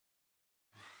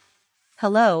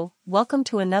Hello, welcome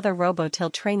to another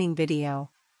Robotill training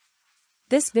video.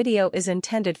 This video is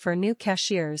intended for new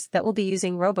cashiers that will be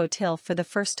using Robotill for the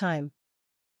first time.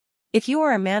 If you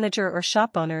are a manager or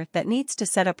shop owner that needs to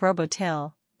set up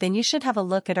Robotill, then you should have a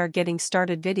look at our Getting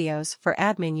Started videos for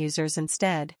admin users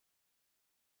instead.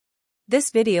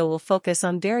 This video will focus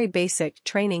on very basic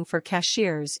training for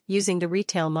cashiers using the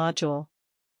Retail module.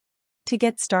 To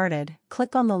get started,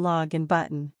 click on the Login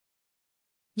button.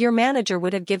 Your manager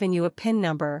would have given you a PIN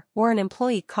number or an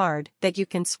employee card that you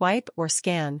can swipe or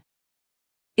scan.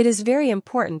 It is very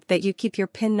important that you keep your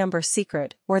PIN number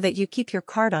secret or that you keep your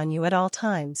card on you at all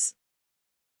times.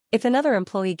 If another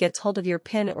employee gets hold of your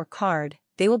PIN or card,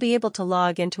 they will be able to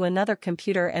log into another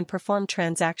computer and perform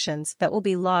transactions that will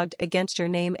be logged against your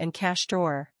name and cash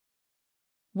drawer.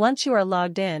 Once you are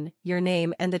logged in, your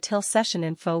name and the till session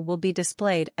info will be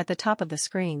displayed at the top of the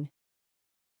screen.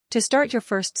 To start your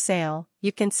first sale,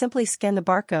 you can simply scan the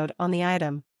barcode on the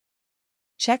item.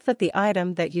 Check that the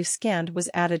item that you scanned was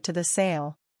added to the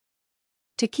sale.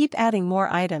 To keep adding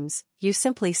more items, you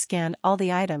simply scan all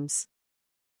the items.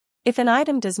 If an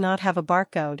item does not have a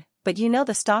barcode, but you know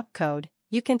the stock code,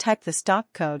 you can type the stock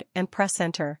code and press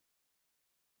enter.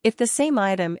 If the same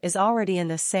item is already in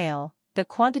the sale, the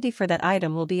quantity for that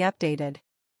item will be updated.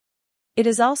 It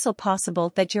is also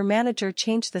possible that your manager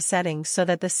changed the settings so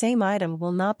that the same item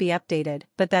will not be updated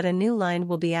but that a new line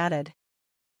will be added.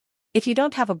 If you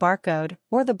don't have a barcode,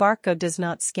 or the barcode does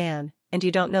not scan, and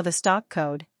you don't know the stock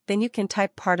code, then you can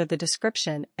type part of the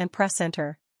description and press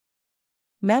enter.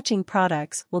 Matching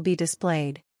products will be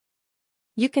displayed.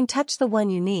 You can touch the one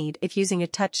you need if using a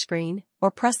touchscreen,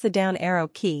 or press the down arrow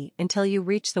key until you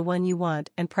reach the one you want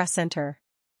and press enter.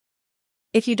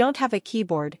 If you don't have a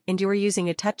keyboard and you are using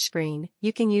a touchscreen,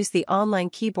 you can use the online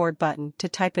keyboard button to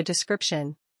type a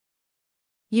description.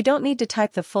 You don't need to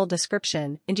type the full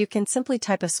description and you can simply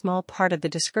type a small part of the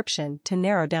description to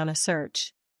narrow down a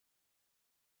search.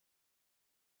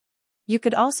 You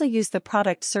could also use the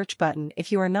product search button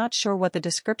if you are not sure what the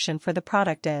description for the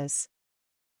product is.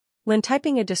 When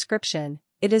typing a description,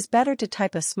 it is better to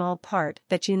type a small part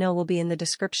that you know will be in the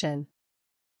description.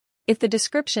 If the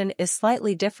description is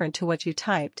slightly different to what you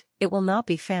typed, it will not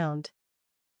be found.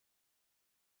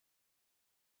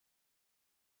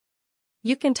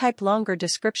 You can type longer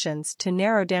descriptions to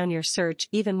narrow down your search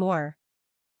even more.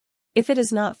 If it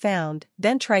is not found,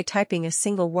 then try typing a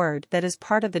single word that is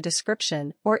part of the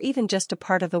description or even just a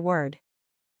part of the word.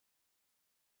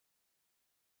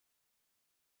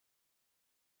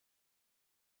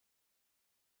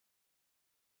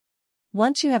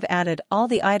 Once you have added all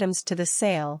the items to the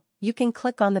sale, you can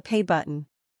click on the Pay button.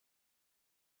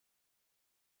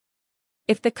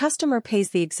 If the customer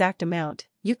pays the exact amount,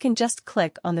 you can just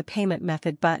click on the Payment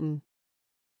Method button.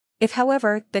 If,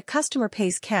 however, the customer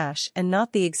pays cash and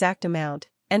not the exact amount,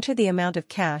 enter the amount of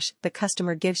cash the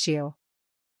customer gives you.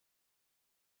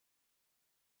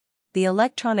 The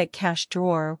electronic cash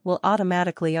drawer will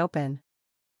automatically open.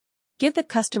 Give the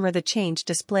customer the change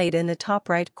displayed in the top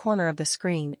right corner of the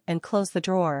screen and close the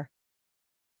drawer.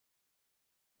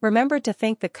 Remember to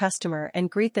thank the customer and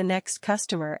greet the next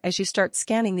customer as you start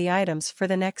scanning the items for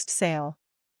the next sale.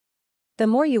 The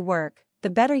more you work, the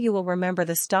better you will remember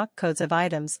the stock codes of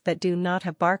items that do not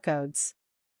have barcodes.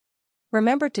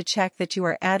 Remember to check that you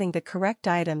are adding the correct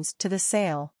items to the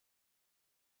sale.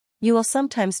 You will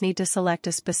sometimes need to select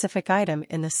a specific item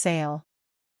in the sale.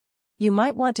 You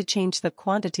might want to change the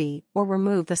quantity or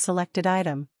remove the selected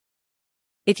item.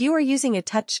 If you are using a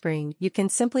touchscreen, you can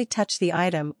simply touch the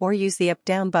item or use the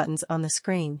up-down buttons on the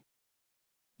screen.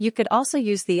 You could also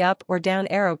use the up or down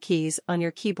arrow keys on your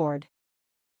keyboard.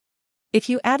 If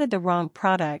you added the wrong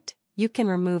product, you can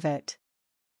remove it.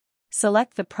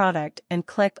 Select the product and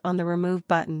click on the Remove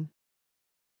button.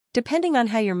 Depending on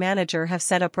how your manager have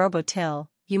set up Robotill,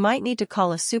 you might need to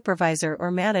call a supervisor or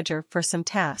manager for some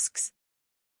tasks.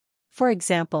 For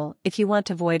example, if you want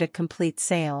to void a complete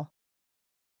sale,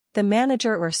 the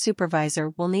manager or supervisor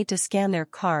will need to scan their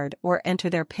card or enter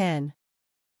their PIN.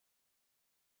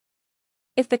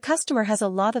 If the customer has a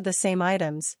lot of the same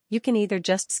items, you can either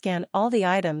just scan all the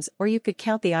items or you could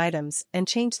count the items and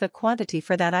change the quantity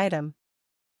for that item.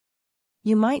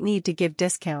 You might need to give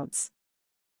discounts.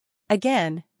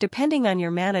 Again, depending on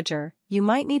your manager, you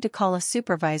might need to call a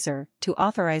supervisor to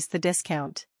authorize the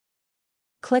discount.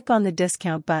 Click on the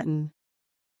Discount button.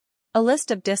 A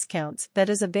list of discounts that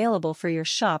is available for your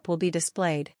shop will be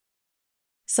displayed.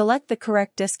 Select the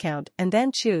correct discount and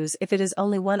then choose if it is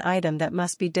only one item that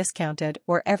must be discounted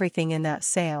or everything in that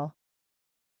sale.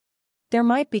 There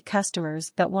might be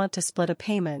customers that want to split a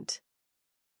payment.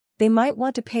 They might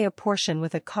want to pay a portion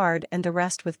with a card and the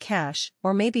rest with cash,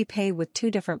 or maybe pay with two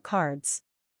different cards.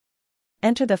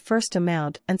 Enter the first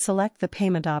amount and select the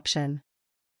payment option.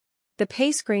 The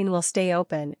pay screen will stay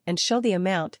open and show the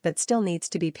amount that still needs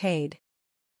to be paid.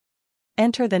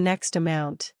 Enter the next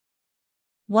amount.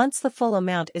 Once the full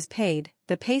amount is paid,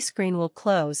 the pay screen will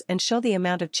close and show the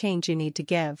amount of change you need to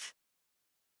give.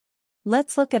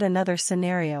 Let's look at another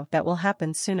scenario that will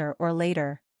happen sooner or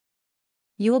later.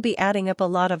 You will be adding up a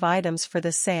lot of items for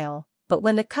the sale, but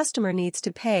when the customer needs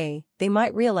to pay, they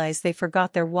might realize they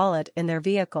forgot their wallet in their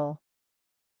vehicle.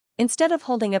 Instead of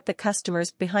holding up the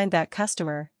customers behind that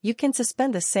customer, you can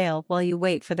suspend the sale while you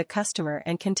wait for the customer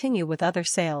and continue with other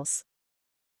sales.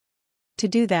 To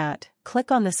do that,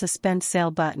 click on the Suspend Sale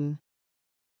button.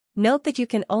 Note that you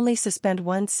can only suspend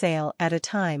one sale at a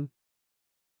time.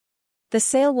 The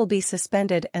sale will be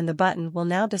suspended and the button will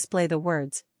now display the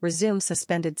words, "Resume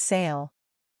Suspended Sale."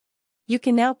 You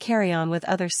can now carry on with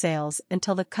other sales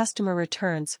until the customer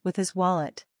returns with his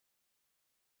wallet.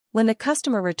 When the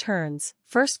customer returns,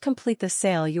 first complete the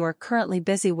sale you are currently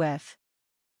busy with.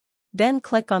 Then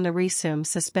click on the Resume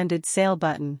Suspended Sale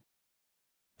button.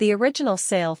 The original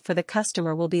sale for the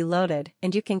customer will be loaded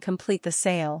and you can complete the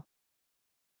sale.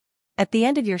 At the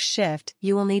end of your shift,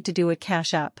 you will need to do a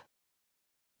cash up.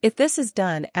 If this is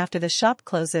done after the shop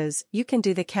closes, you can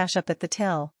do the cash up at the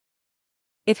till.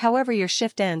 If however your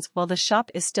shift ends while the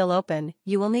shop is still open,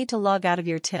 you will need to log out of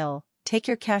your till, take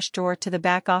your cash drawer to the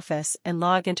back office and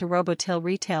log into RoboTill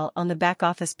Retail on the back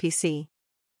office PC.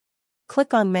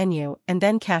 Click on Menu and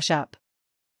then Cash Up.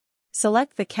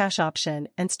 Select the cash option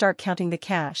and start counting the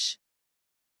cash.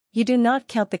 You do not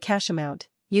count the cash amount,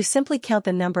 you simply count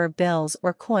the number of bills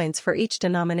or coins for each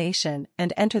denomination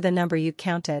and enter the number you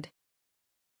counted.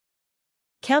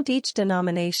 Count each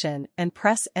denomination and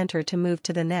press Enter to move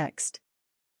to the next.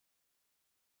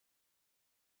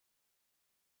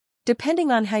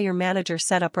 Depending on how your manager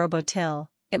set up RoboTill,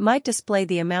 it might display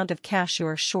the amount of cash you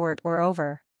are short or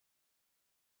over.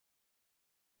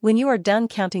 When you are done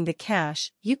counting the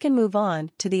cash, you can move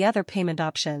on to the other payment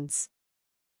options.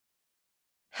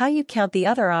 How you count the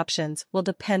other options will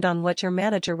depend on what your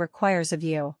manager requires of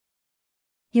you.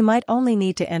 You might only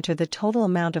need to enter the total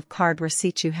amount of card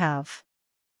receipts you have.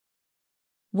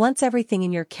 Once everything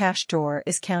in your cash drawer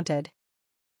is counted,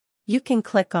 you can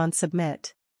click on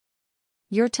Submit.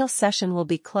 Your till session will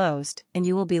be closed and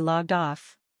you will be logged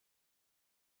off.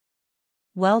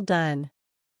 Well done.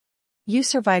 You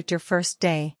survived your first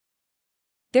day.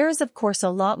 There is of course a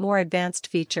lot more advanced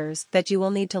features that you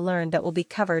will need to learn that will be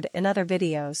covered in other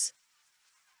videos.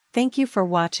 Thank you for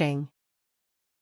watching.